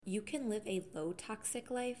You can live a low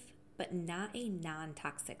toxic life, but not a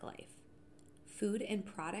non-toxic life. Food and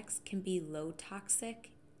products can be low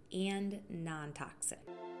toxic and non-toxic.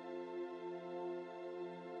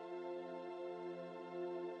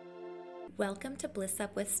 Welcome to Bliss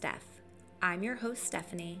Up with Steph. I'm your host,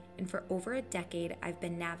 Stephanie, and for over a decade, I've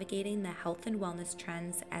been navigating the health and wellness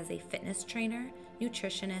trends as a fitness trainer,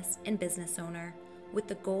 nutritionist, and business owner with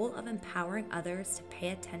the goal of empowering others to pay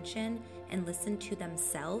attention and listen to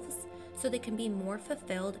themselves so they can be more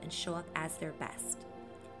fulfilled and show up as their best.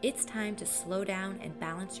 It's time to slow down and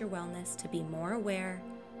balance your wellness to be more aware,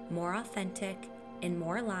 more authentic, and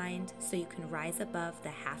more aligned so you can rise above the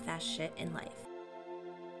half-ass shit in life.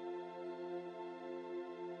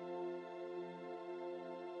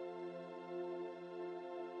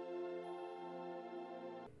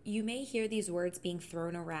 You may hear these words being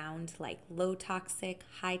thrown around like low toxic,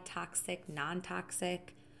 high toxic,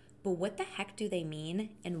 non-toxic, but what the heck do they mean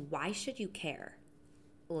and why should you care?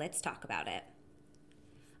 Let's talk about it.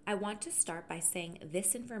 I want to start by saying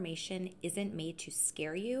this information isn't made to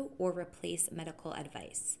scare you or replace medical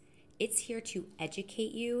advice. It's here to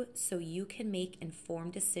educate you so you can make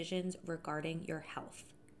informed decisions regarding your health.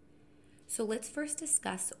 So let's first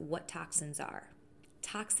discuss what toxins are.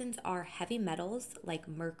 Toxins are heavy metals like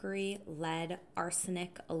mercury, lead,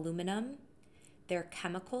 arsenic, aluminum. They're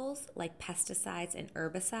chemicals like pesticides and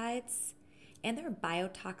herbicides. And they're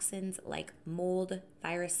biotoxins like mold,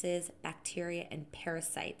 viruses, bacteria, and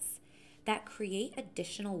parasites that create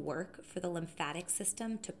additional work for the lymphatic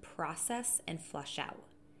system to process and flush out.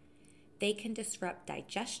 They can disrupt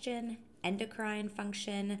digestion, endocrine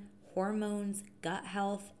function, hormones, gut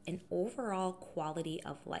health, and overall quality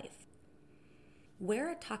of life. Where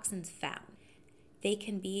are toxins found? They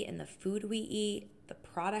can be in the food we eat, the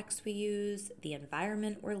products we use, the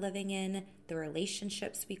environment we're living in, the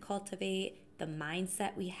relationships we cultivate, the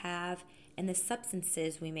mindset we have, and the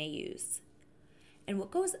substances we may use. And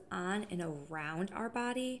what goes on and around our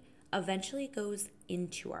body eventually goes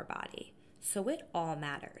into our body. So it all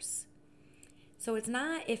matters. So it's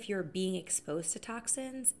not if you're being exposed to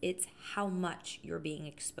toxins, it's how much you're being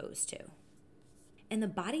exposed to. And the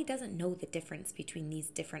body doesn't know the difference between these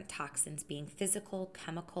different toxins being physical,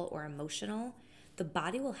 chemical, or emotional. The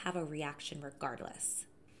body will have a reaction regardless.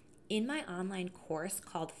 In my online course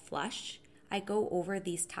called Flush, I go over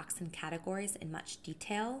these toxin categories in much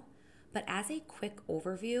detail, but as a quick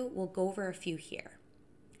overview, we'll go over a few here.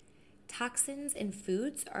 Toxins in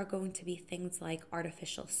foods are going to be things like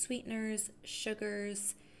artificial sweeteners,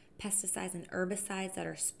 sugars, pesticides and herbicides that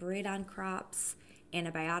are sprayed on crops,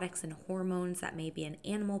 antibiotics and hormones that may be in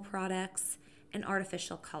animal products, and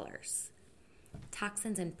artificial colors.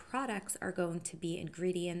 Toxins in products are going to be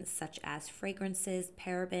ingredients such as fragrances,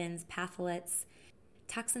 parabens, phthalates.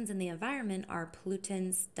 Toxins in the environment are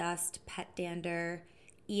pollutants, dust, pet dander,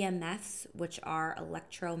 EMFs, which are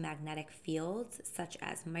electromagnetic fields such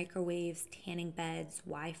as microwaves, tanning beds,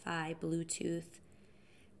 Wi-Fi, Bluetooth.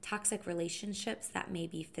 Toxic relationships that may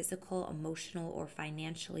be physical, emotional, or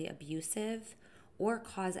financially abusive, or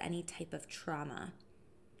cause any type of trauma.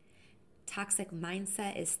 Toxic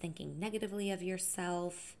mindset is thinking negatively of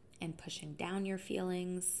yourself and pushing down your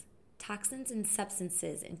feelings. Toxins in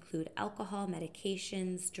substances include alcohol,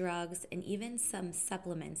 medications, drugs, and even some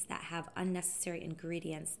supplements that have unnecessary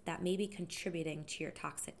ingredients that may be contributing to your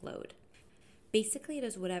toxic load. Basically, it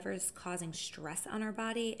is whatever is causing stress on our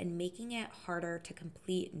body and making it harder to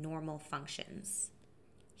complete normal functions.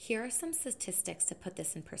 Here are some statistics to put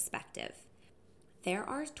this in perspective. There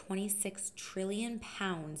are 26 trillion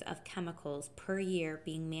pounds of chemicals per year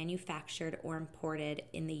being manufactured or imported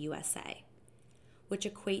in the USA, which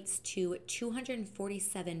equates to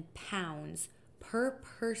 247 pounds per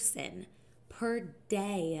person per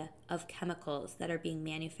day of chemicals that are being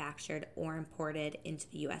manufactured or imported into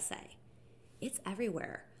the USA. It's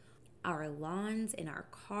everywhere. Our lawns, in our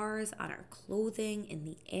cars, on our clothing, in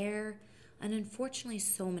the air, and unfortunately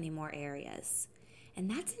so many more areas.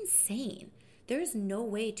 And that's insane. There is no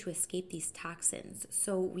way to escape these toxins,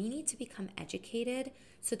 so we need to become educated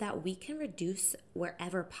so that we can reduce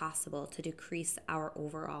wherever possible to decrease our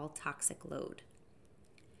overall toxic load.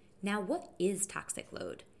 Now, what is toxic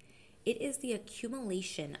load? It is the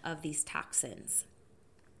accumulation of these toxins.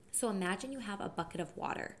 So imagine you have a bucket of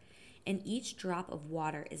water, and each drop of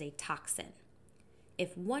water is a toxin.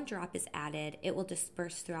 If one drop is added, it will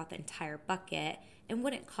disperse throughout the entire bucket and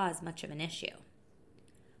wouldn't cause much of an issue.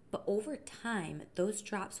 But over time, those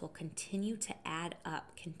drops will continue to add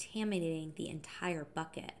up, contaminating the entire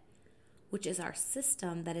bucket, which is our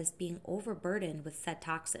system that is being overburdened with said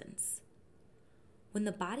toxins. When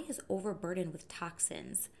the body is overburdened with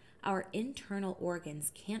toxins, our internal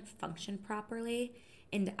organs can't function properly,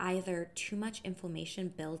 and either too much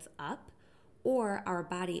inflammation builds up or our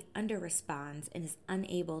body underresponds and is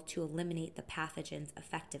unable to eliminate the pathogens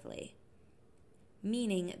effectively.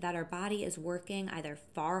 Meaning that our body is working either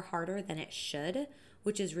far harder than it should,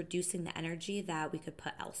 which is reducing the energy that we could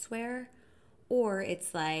put elsewhere, or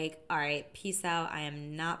it's like, all right, peace out, I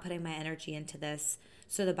am not putting my energy into this,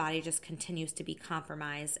 so the body just continues to be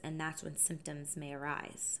compromised, and that's when symptoms may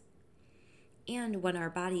arise. And when our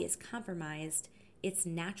body is compromised, its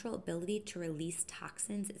natural ability to release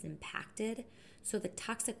toxins is impacted, so the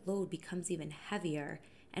toxic load becomes even heavier,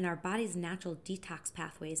 and our body's natural detox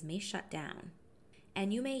pathways may shut down.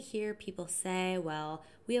 And you may hear people say, well,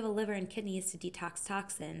 we have a liver and kidneys to detox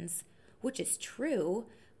toxins, which is true,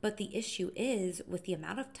 but the issue is with the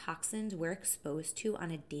amount of toxins we're exposed to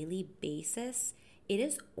on a daily basis, it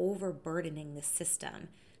is overburdening the system.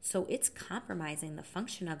 So it's compromising the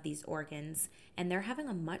function of these organs, and they're having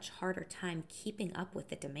a much harder time keeping up with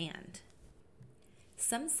the demand.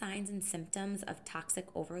 Some signs and symptoms of toxic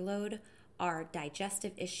overload are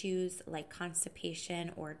digestive issues like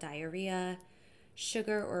constipation or diarrhea,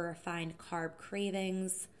 sugar or refined carb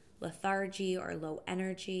cravings, lethargy or low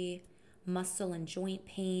energy, muscle and joint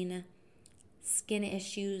pain, skin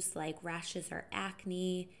issues like rashes or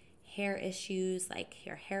acne, hair issues like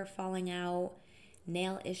your hair falling out,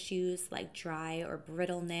 nail issues like dry or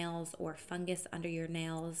brittle nails or fungus under your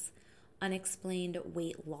nails, unexplained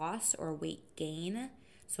weight loss or weight gain.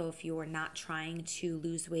 So if you are not trying to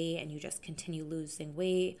lose weight and you just continue losing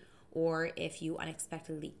weight, or if you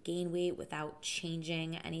unexpectedly gain weight without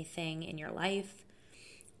changing anything in your life,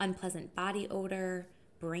 unpleasant body odor,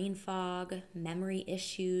 brain fog, memory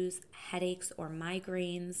issues, headaches or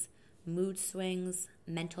migraines, mood swings,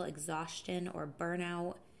 mental exhaustion or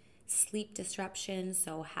burnout, sleep disruption,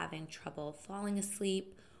 so having trouble falling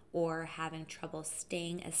asleep or having trouble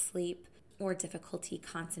staying asleep, or difficulty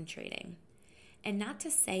concentrating. And not to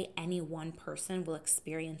say any one person will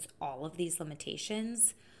experience all of these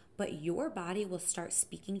limitations, but your body will start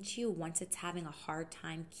speaking to you once it's having a hard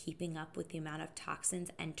time keeping up with the amount of toxins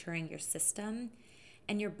entering your system.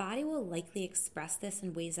 And your body will likely express this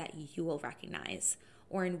in ways that you will recognize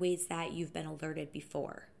or in ways that you've been alerted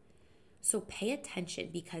before. So pay attention,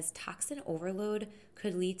 because toxin overload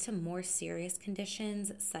could lead to more serious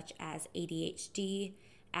conditions such as ADHD,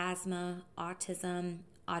 asthma, autism,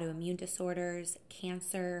 autoimmune disorders,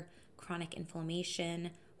 cancer, chronic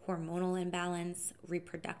inflammation, hormonal imbalance,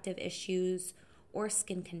 reproductive issues, or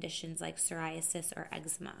skin conditions like psoriasis or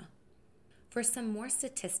eczema. For some more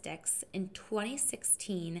statistics, in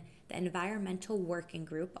 2016, the Environmental Working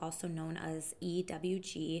Group, also known as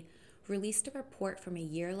EWG, released a report from a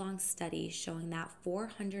year-long study showing that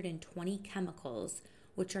 420 chemicals,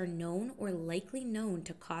 which are known or likely known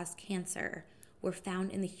to cause cancer, were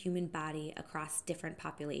found in the human body across different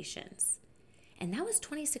populations. And that was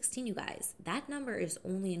 2016, you guys. That number is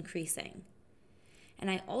only increasing. And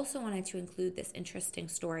I also wanted to include this interesting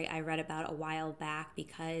story I read about a while back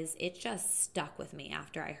because it just stuck with me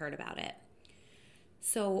after I heard about it.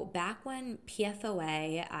 So back when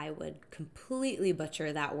PFOA, I would completely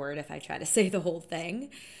butcher that word if I try to say the whole thing,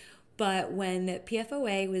 but when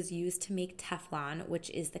PFOA was used to make Teflon, which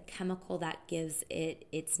is the chemical that gives it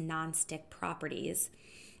its non-stick properties,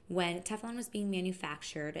 when Teflon was being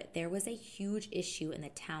manufactured, there was a huge issue in the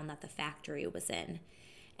town that the factory was in.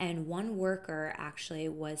 And one worker actually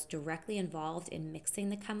was directly involved in mixing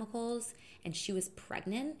the chemicals, and she was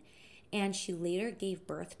pregnant. And she later gave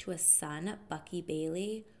birth to a son, Bucky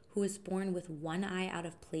Bailey, who was born with one eye out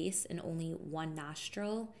of place and only one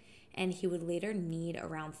nostril. And he would later need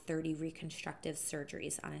around 30 reconstructive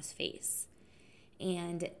surgeries on his face.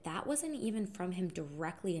 And that wasn't even from him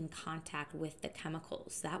directly in contact with the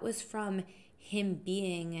chemicals. That was from him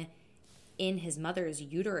being in his mother's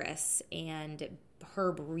uterus and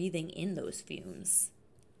her breathing in those fumes.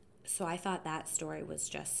 So I thought that story was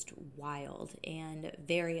just wild and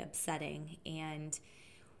very upsetting. And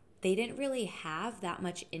they didn't really have that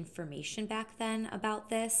much information back then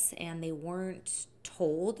about this, and they weren't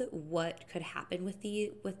told what could happen with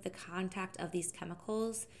the contact of these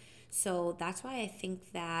chemicals. So that's why I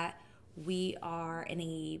think that we are in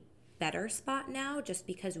a better spot now, just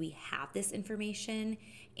because we have this information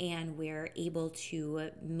and we're able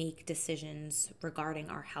to make decisions regarding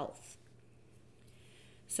our health.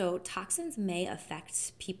 So toxins may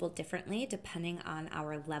affect people differently depending on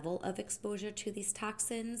our level of exposure to these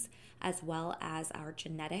toxins, as well as our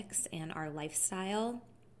genetics and our lifestyle.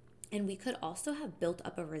 And we could also have built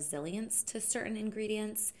up a resilience to certain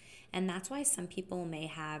ingredients, and that's why some people may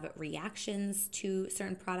have reactions to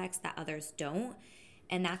certain products that others don't.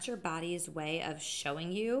 And that's your body's way of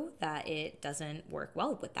showing you that it doesn't work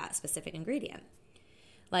well with that specific ingredient.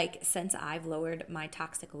 Like, since I've lowered my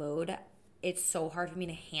toxic load, it's so hard for me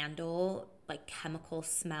to handle like chemical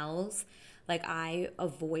smells. Like, I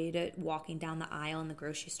avoid walking down the aisle in the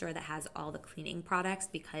grocery store that has all the cleaning products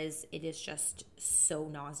because it is just so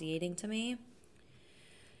nauseating to me.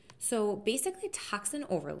 So basically, toxin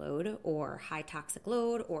overload or high toxic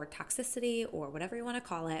load or toxicity or whatever you want to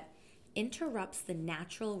call it interrupts the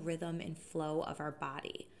natural rhythm and flow of our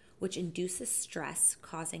body, which induces stress,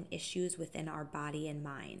 causing issues within our body and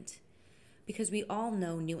mind. Because we all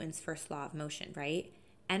know Newton's first law of motion, right?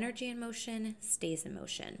 Energy in motion stays in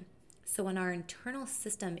motion. So when our internal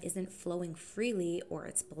system isn't flowing freely or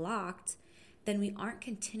it's blocked, then we aren't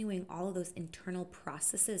continuing all of those internal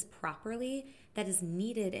processes properly that is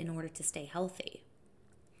needed in order to stay healthy.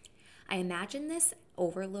 I imagine this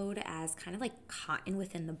overload as kind of like cotton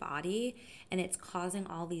within the body, and it's causing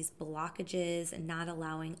all these blockages and not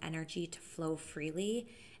allowing energy to flow freely.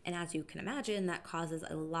 And as you can imagine, that causes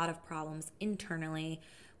a lot of problems internally,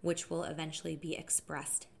 which will eventually be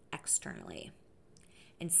expressed externally.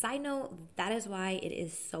 And side note, that is why it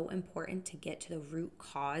is so important to get to the root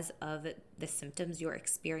cause of the symptoms you're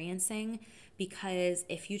experiencing, because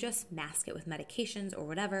if you just mask it with medications or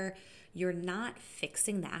whatever, you're not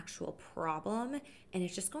fixing the actual problem, and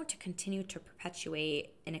it's just going to continue to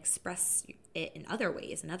perpetuate and express it in other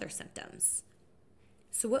ways and other symptoms.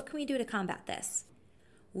 So what can we do to combat this?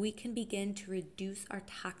 We can begin to reduce our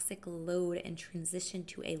toxic load and transition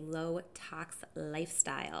to a low tox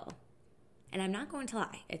lifestyle. And I'm not going to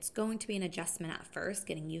lie, it's going to be an adjustment at first,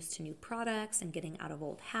 getting used to new products and getting out of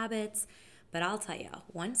old habits. But I'll tell you,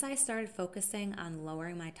 once I started focusing on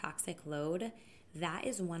lowering my toxic load, that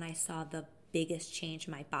is when I saw the biggest change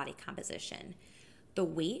in my body composition. The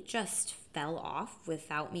weight just fell off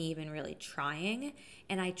without me even really trying,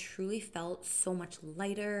 and I truly felt so much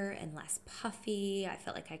lighter and less puffy. I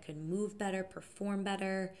felt like I could move better, perform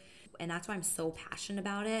better, and that's why I'm so passionate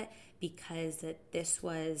about it, because this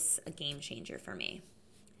was a game changer for me.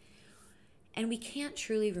 And we can't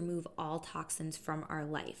truly remove all toxins from our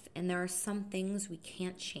life, and there are some things we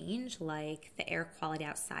can't change, like the air quality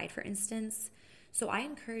outside, for instance. So I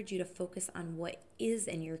encourage you to focus on what is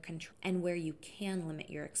in your control and where you can limit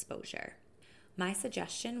your exposure. My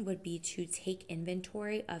suggestion would be to take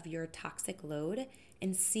inventory of your toxic load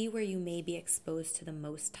and see where you may be exposed to the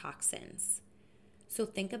most toxins. So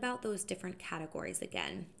think about those different categories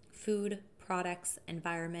again: food, products,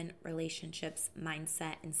 environment, relationships,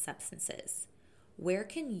 mindset, and substances. Where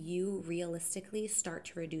can you realistically start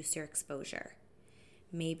to reduce your exposure?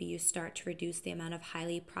 Maybe you start to reduce the amount of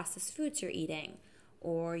highly processed foods you're eating,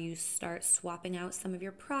 or you start swapping out some of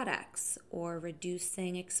your products, or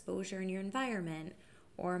reducing exposure in your environment,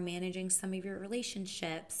 or managing some of your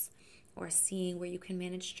relationships, or seeing where you can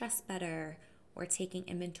manage stress better, or taking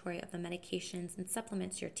inventory of the medications and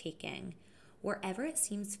supplements you're taking. Wherever it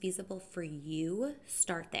seems feasible for you,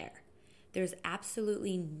 start there. There's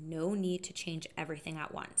absolutely no need to change everything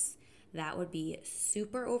at once. That would be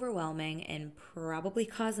super overwhelming and probably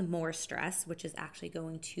cause more stress, which is actually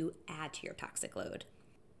going to add to your toxic load.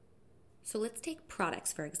 So let's take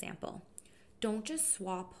products, for example. Don't just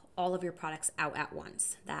swap all of your products out at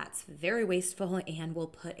once. That's very wasteful and will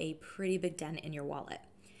put a pretty big dent in your wallet.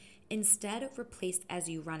 Instead, replace as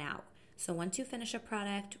you run out. So once you finish a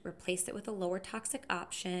product, replace it with a lower toxic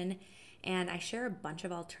option. And I share a bunch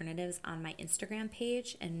of alternatives on my Instagram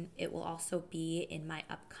page, and it will also be in my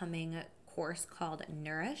upcoming course called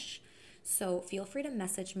Nourish. So feel free to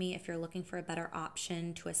message me if you're looking for a better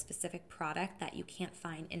option to a specific product that you can't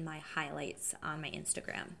find in my highlights on my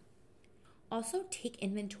Instagram. Also, take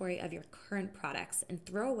inventory of your current products and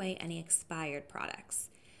throw away any expired products.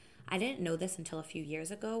 I didn't know this until a few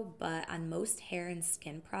years ago, but on most hair and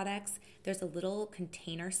skin products, there's a little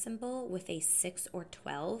container symbol with a 6 or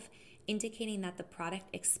 12, indicating that the product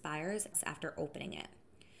expires after opening it.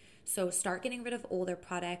 So start getting rid of older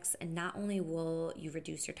products, and not only will you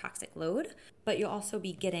reduce your toxic load, but you'll also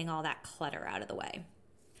be getting all that clutter out of the way.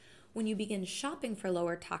 When you begin shopping for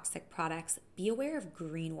lower toxic products, be aware of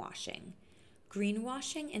greenwashing.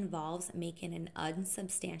 Greenwashing involves making an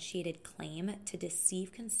unsubstantiated claim to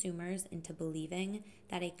deceive consumers into believing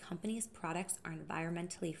that a company's products are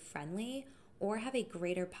environmentally friendly or have a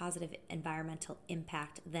greater positive environmental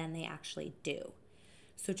impact than they actually do.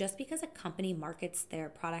 So just because a company markets their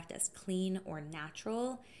product as clean or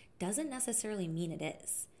natural doesn't necessarily mean it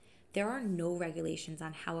is. There are no regulations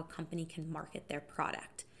on how a company can market their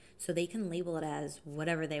product, so they can label it as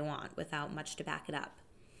whatever they want without much to back it up.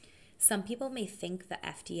 Some people may think the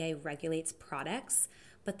FDA regulates products,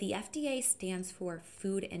 but the FDA stands for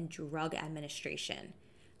Food and Drug Administration.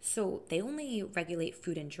 So they only regulate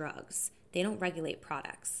food and drugs. They don't regulate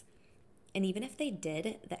products. And even if they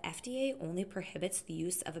did, the FDA only prohibits the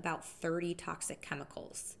use of about 30 toxic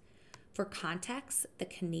chemicals. For context, the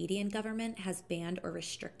Canadian government has banned or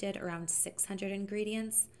restricted around 600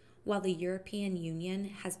 ingredients, while the European Union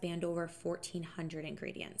has banned over 1,400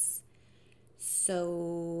 ingredients.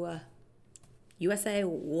 So, USA,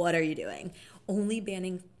 what are you doing? Only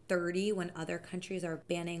banning 30 when other countries are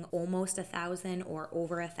banning almost 1,000 or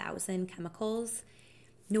over 1,000 chemicals.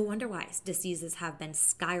 No wonder why diseases have been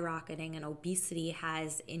skyrocketing and obesity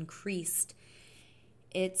has increased.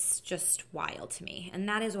 It's just wild to me. And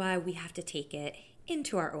that is why we have to take it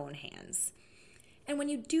into our own hands. And when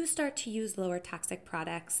you do start to use lower toxic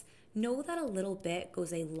products, know that a little bit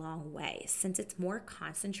goes a long way since it's more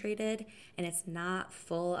concentrated and it's not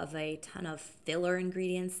full of a ton of filler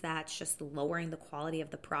ingredients that's just lowering the quality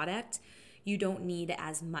of the product. You don't need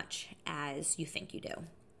as much as you think you do.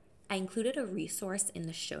 I included a resource in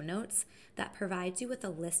the show notes that provides you with a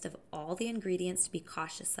list of all the ingredients to be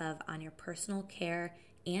cautious of on your personal care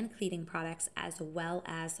and cleaning products as well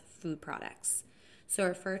as food products. So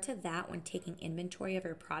refer to that when taking inventory of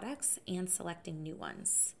your products and selecting new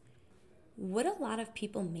ones. What a lot of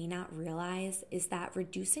people may not realize is that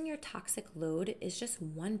reducing your toxic load is just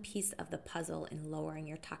one piece of the puzzle in lowering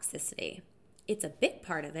your toxicity. It's a big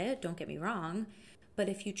part of it, don't get me wrong, but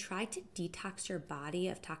if you try to detox your body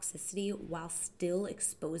of toxicity while still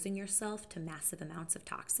exposing yourself to massive amounts of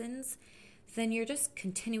toxins, then you're just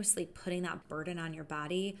continuously putting that burden on your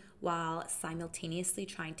body while simultaneously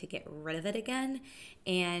trying to get rid of it again,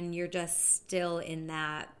 and you're just still in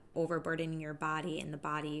that overburdening your body, and the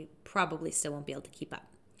body probably still won't be able to keep up.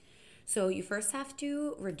 So you first have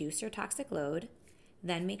to reduce your toxic load,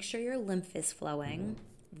 then make sure your lymph is flowing,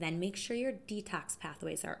 then make sure your detox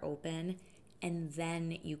pathways are open, and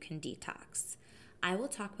then you can detox. I will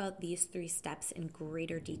talk about these 3 steps in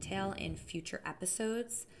greater detail in future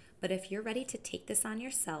episodes, but if you're ready to take this on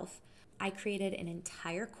yourself, I created an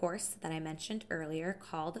entire course that I mentioned earlier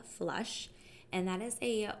called Flush, and that is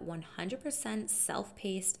a 100%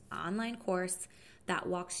 self-paced online course that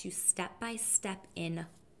walks you step by step in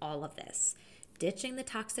all of this, ditching the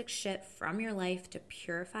toxic shit from your life to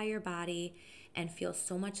purify your body and feel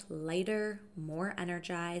so much lighter, more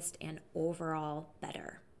energized, and overall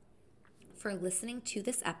better. For listening to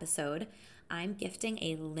this episode, I'm gifting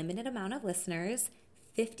a limited amount of listeners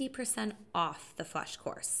 50% off the Flush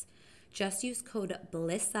course. Just use code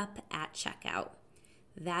BLISSUP at checkout.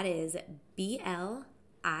 That is BLISSUP.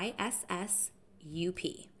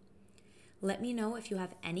 Let me know if you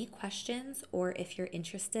have any questions or if you're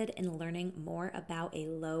interested in learning more about a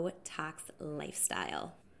low tox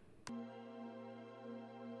lifestyle.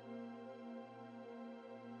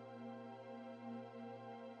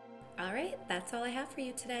 All right, that's all I have for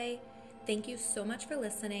you today. Thank you so much for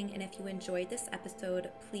listening, and if you enjoyed this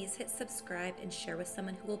episode, please hit subscribe and share with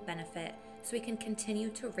someone who will benefit so we can continue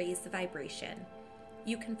to raise the vibration.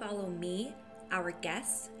 You can follow me, our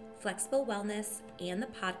guests, Flexible Wellness, and the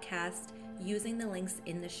podcast using the links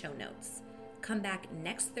in the show notes. Come back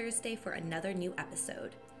next Thursday for another new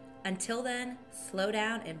episode. Until then, slow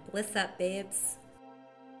down and bliss up, babes.